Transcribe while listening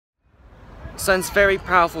Sun's very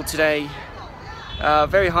powerful today.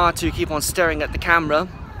 Very hard to keep on staring at the camera.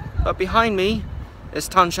 But behind me is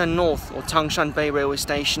Tangshan North or Tangshanbei railway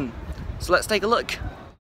station. So let's take a look.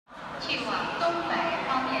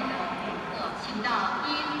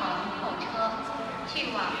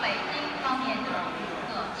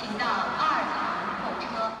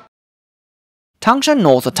 Tangshan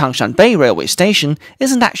North or Tangshanbei railway station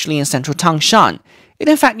isn't actually in central Tangshan. It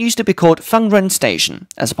in fact used to be called Feng station,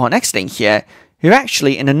 as upon exiting here, you're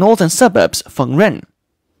actually in the northern suburbs Feng.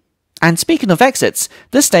 And speaking of exits,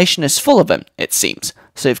 this station is full of them, it seems,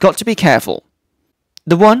 so you've got to be careful.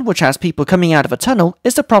 The one which has people coming out of a tunnel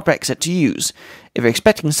is the proper exit to use, if you're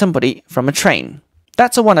expecting somebody from a train.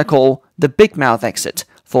 That's the one I call the big mouth exit,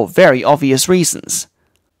 for very obvious reasons.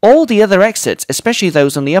 All the other exits, especially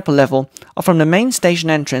those on the upper level, are from the main station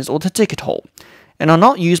entrance or the ticket hall, and are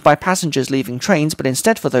not used by passengers leaving trains but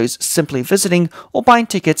instead for those simply visiting or buying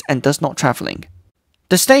tickets and thus not travelling.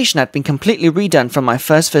 The station had been completely redone from my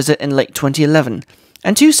first visit in late 2011,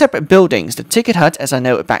 and two separate buildings, the ticket hut as I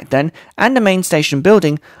know it back then, and the main station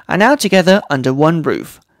building, are now together under one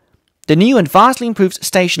roof. The new and vastly improved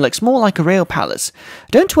station looks more like a rail palace.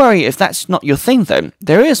 Don't worry if that's not your thing though,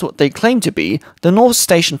 there is what they claim to be the North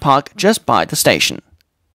Station Park just by the station.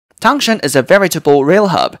 Tangshan is a veritable rail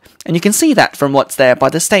hub, and you can see that from what's there by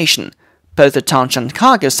the station, both the Tangshan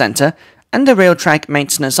Cargo Center and the rail track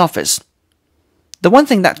maintenance office. The one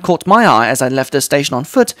thing that caught my eye as I left the station on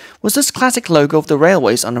foot was this classic logo of the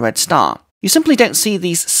railways on a red star. You simply don't see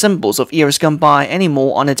these symbols of years gone by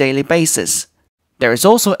anymore on a daily basis. There is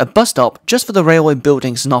also a bus stop just for the railway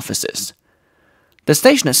buildings and offices. The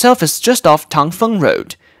station itself is just off Tangfeng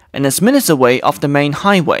Road, and is minutes away off the main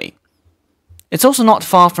highway. It's also not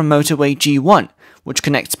far from motorway G1, which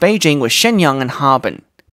connects Beijing with Shenyang and Harbin.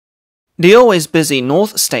 The always busy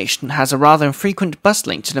North Station has a rather infrequent bus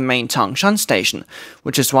link to the main Tangshan Station,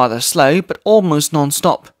 which is rather slow but almost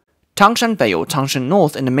non-stop. Tangshanbei or Tangshan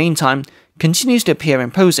North in the meantime continues to appear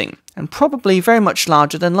imposing, and probably very much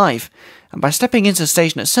larger than life, and by stepping into the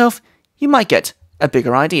station itself, you might get a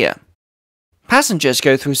bigger idea. Passengers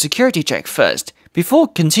go through security check first, before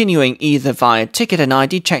continuing either via ticket and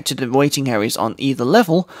ID check to the waiting areas on either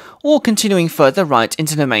level, or continuing further right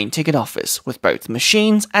into the main ticket office, with both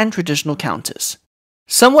machines and traditional counters.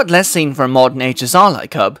 Somewhat less seen for a modern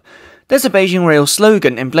HSR-like hub, there's a Beijing Rail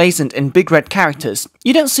slogan emblazoned in big red characters.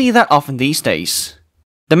 You don't see that often these days.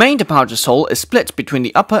 The main departures hall is split between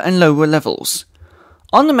the upper and lower levels.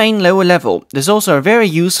 On the main lower level, there's also a very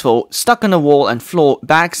useful stuck-on-the-wall and floor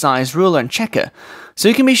bag-size ruler and checker, so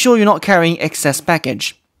you can be sure you're not carrying excess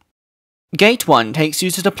baggage. Gate 1 takes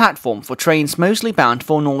you to the platform for trains mostly bound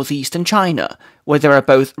for northeastern China, where there are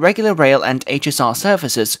both regular rail and HSR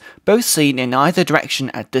services, both seen in either direction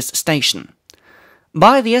at this station.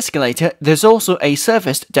 By the escalator, there's also a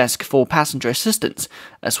serviced desk for passenger assistance,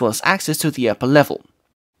 as well as access to the upper level.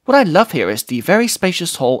 What I love here is the very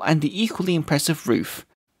spacious hall and the equally impressive roof.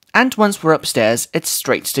 And once we're upstairs, it's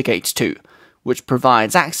straight to Gate 2, which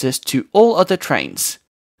provides access to all other trains.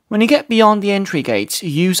 When you get beyond the entry gates, you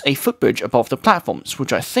use a footbridge above the platforms,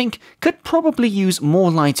 which I think could probably use more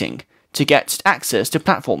lighting to get access to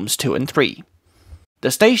platforms 2 and 3. The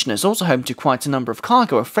station is also home to quite a number of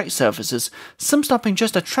cargo or freight services, some stopping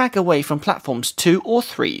just a track away from platforms 2 or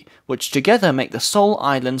 3, which together make the Seoul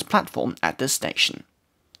Islands platform at this station.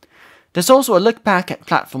 There's also a look back at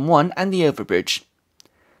Platform 1 and the overbridge.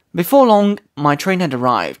 Before long, my train had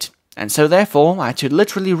arrived, and so therefore I had to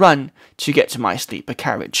literally run to get to my sleeper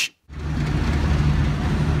carriage.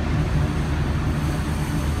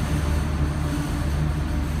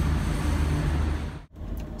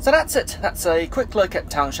 So that's it. That's a quick look at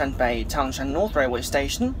Tangshanbei, Tangshan North Railway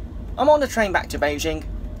Station. I'm on the train back to Beijing,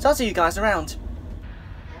 so I'll see you guys around.